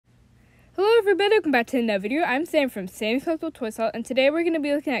everybody, welcome back to another video. I'm Sam from Sam's Collectible Toy Salt, and today we're going to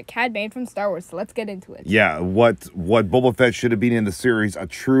be looking at Cad Bane from Star Wars, so let's get into it. Yeah, what Boba Fett should have been in the series, a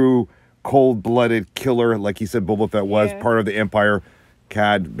true cold-blooded killer, like he said Boba Fett was, part of the Empire.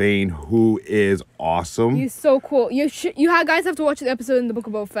 Cad Bane, who is awesome. He's so cool. You guys have to watch the episode in the Book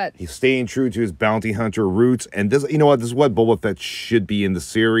of Boba Fett. He's staying true to his bounty hunter roots, and this, you know what, this is what Boba Fett should be in the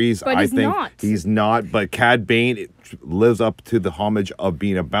series. But He's not, but Cad Bane lives up to the homage of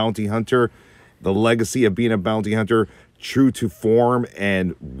being a bounty hunter, the legacy of being a bounty hunter, true to form,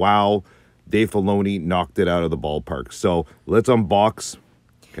 and wow, Dave Filoni knocked it out of the ballpark. So let's unbox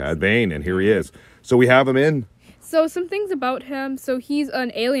Cad Bane, and here he is. So we have him in. So some things about him. So he's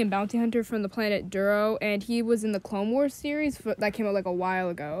an alien bounty hunter from the planet Duro, and he was in the Clone Wars series that came out like a while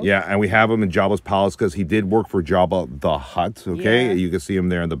ago. Yeah, and we have him in Jabba's palace because he did work for Jabba the Hutt, okay? Yeah. You can see him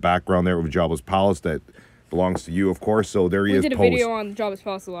there in the background there with Jabba's palace that belongs to you, of course. So there he is. We did a video on Jabba's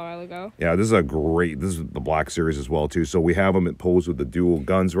palace a while ago. Yeah, this is the Black series as well, too. So we have him posed with the dual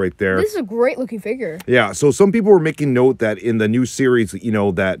guns right there. This is a great looking figure. Yeah, so some people were making note that in the new series, you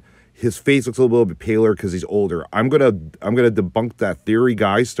know, that his face looks a little bit paler because he's older. I'm gonna debunk that theory,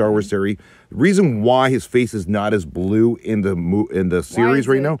 guys. Star Wars theory. The reason why his face is not as blue in the series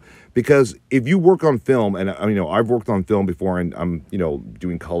right now, because if you work on film, and you know I've worked on film before, and I'm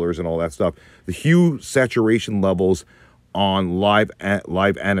doing colors and all that stuff. The hue saturation levels on live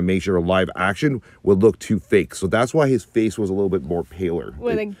animation or live action would look too fake. So that's why his face was a little bit more paler.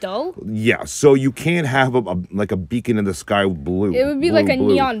 What, like dull? Yeah. So you can't have like a beacon in the sky blue. It would be like a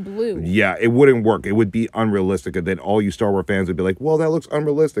neon blue. Yeah, it wouldn't work. It would be unrealistic. And then all you Star Wars fans would be like, well, that looks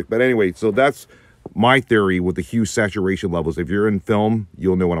unrealistic. But anyway, so that's my theory with the hue saturation levels. If you're in film,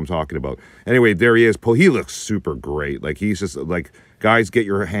 you'll know what I'm talking about. Anyway, there he is. He looks super great. Like, he's just like, guys, get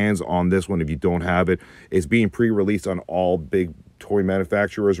your hands on this one if you don't have it. It's being pre-released on all big toy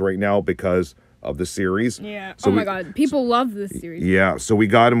manufacturers right now because of the series. Yeah. So my God. People love this series. Yeah. So we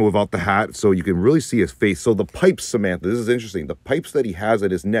got him without the hat, so you can really see his face. So the pipes, Samantha, this is interesting. The pipes that he has at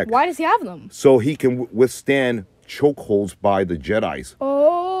his neck. Why does he have them? So he can withstand chokeholds by the Jedis.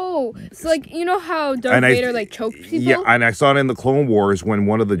 Oh, so like, you know how Darth Vader like choked people? Yeah, and I saw it in the Clone Wars when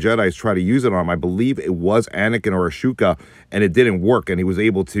one of the Jedis tried to use it on him. I believe it was Anakin or Ashoka, and it didn't work, and he was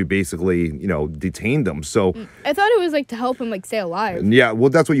able to basically, detain them. So I thought it was like to help him like stay alive. Yeah, well,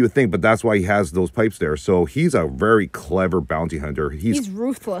 that's what you would think, but that's why he has those pipes there. So he's a very clever bounty hunter. He's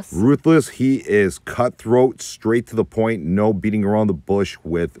ruthless. Ruthless. He is cutthroat, straight to the point, no beating around the bush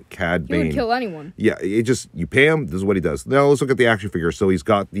with Cad Bane. He would kill anyone. Yeah, you pay him, this is what he does. Now let's look at the action figure. So he's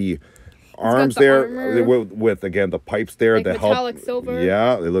got the arms there with again the pipes there like that help. Metallic silver.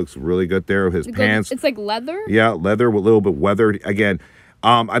 Yeah, it looks really good there. His pants. It's like leather. Yeah, leather with a little bit weathered. Again,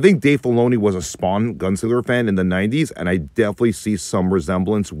 I think Dave Filoni was a Spawn Gunslinger fan in the 90s, and I definitely see some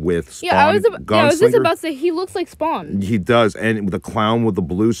resemblance with Spawn. I was just about to say he looks like Spawn. He does, and the clown with the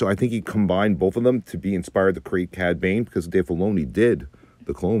blue. So I think he combined both of them to be inspired to create Cad Bane because Dave Filoni did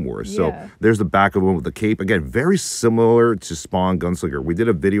the Clone Wars. So there's the back of him with the cape. Again, very similar to Spawn Gunslinger. We did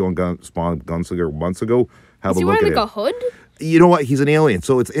a video on Spawn Gunslinger months ago. Have a look at it. Is he wearing like a hood? You know what? He's an alien,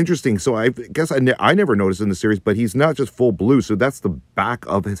 so it's interesting. So I guess I never noticed in the series, but he's not just full blue. So that's the back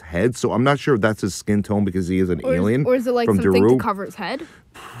of his head. So I'm not sure if that's his skin tone because he is an alien. Or is it like from something Daru. to cover his head?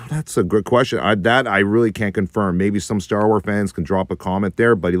 That's a good question. I really can't confirm. Maybe some Star Wars fans can drop a comment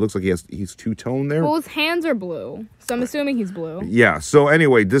there, but he looks like he's two-tone there. Well, his hands are blue, so I'm assuming he's blue. Yeah, so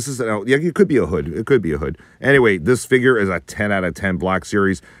anyway, this is, it could be a hood. It could be a hood. Anyway, this figure is a 10 out of 10 Black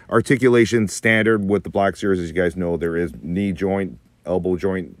Series. Articulation standard with the Black Series. As you guys know, there is knee joint, elbow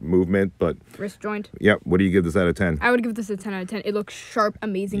joint movement, but wrist joint. Yeah, what do you give this out of 10? I would give this a 10 out of 10. It looks sharp,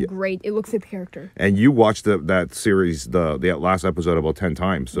 amazing, great. It looks like the character. And you watched that series, the last episode, about 10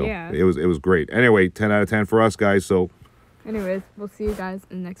 times, so it was great. Anyway, 10 out of 10 for us, guys. So anyways, we'll see you guys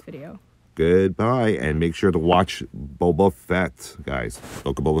in the next video. Goodbye, and make sure to watch Boba Fett, guys.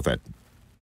 Book of Boba Fett.